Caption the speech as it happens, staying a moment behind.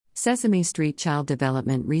Sesame Street Child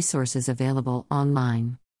Development Resources available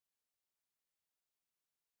online.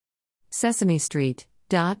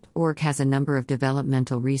 SesameStreet.org has a number of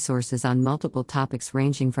developmental resources on multiple topics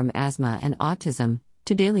ranging from asthma and autism,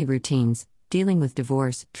 to daily routines, dealing with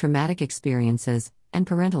divorce, traumatic experiences, and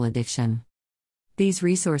parental addiction. These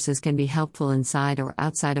resources can be helpful inside or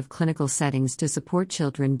outside of clinical settings to support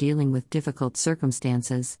children dealing with difficult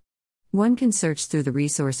circumstances. One can search through the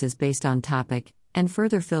resources based on topic, and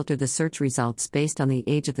further filter the search results based on the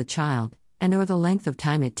age of the child, and/or the length of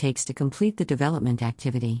time it takes to complete the development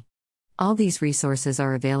activity. All these resources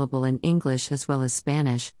are available in English as well as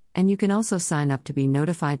Spanish, and you can also sign up to be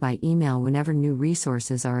notified by email whenever new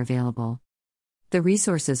resources are available. The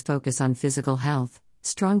resources focus on physical health,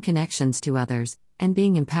 strong connections to others, and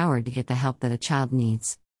being empowered to get the help that a child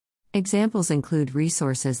needs. Examples include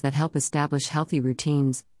resources that help establish healthy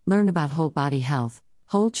routines, learn about whole body health,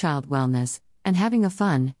 whole child wellness, and having a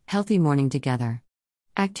fun, healthy morning together.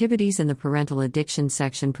 Activities in the parental addiction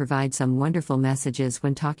section provide some wonderful messages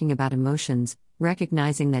when talking about emotions,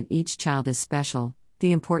 recognizing that each child is special,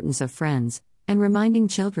 the importance of friends, and reminding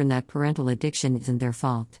children that parental addiction isn't their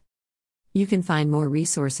fault. You can find more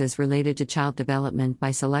resources related to child development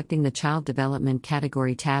by selecting the Child Development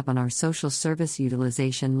category tab on our Social Service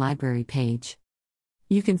Utilization Library page.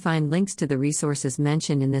 You can find links to the resources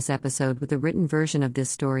mentioned in this episode with a written version of this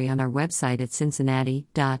story on our website at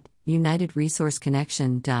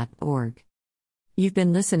cincinnati.unitedresourceconnection.org. You've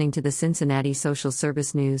been listening to the Cincinnati Social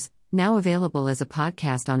Service News, now available as a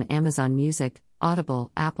podcast on Amazon Music,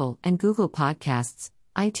 Audible, Apple and Google Podcasts,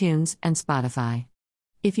 iTunes, and Spotify.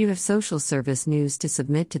 If you have social service news to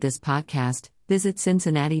submit to this podcast, visit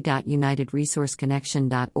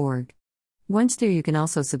cincinnati.unitedresourceconnection.org. Once there, you can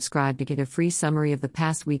also subscribe to get a free summary of the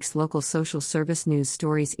past week's local social service news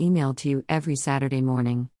stories emailed to you every Saturday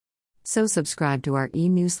morning. So subscribe to our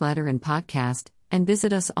e-newsletter and podcast, and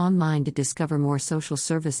visit us online to discover more social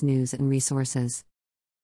service news and resources.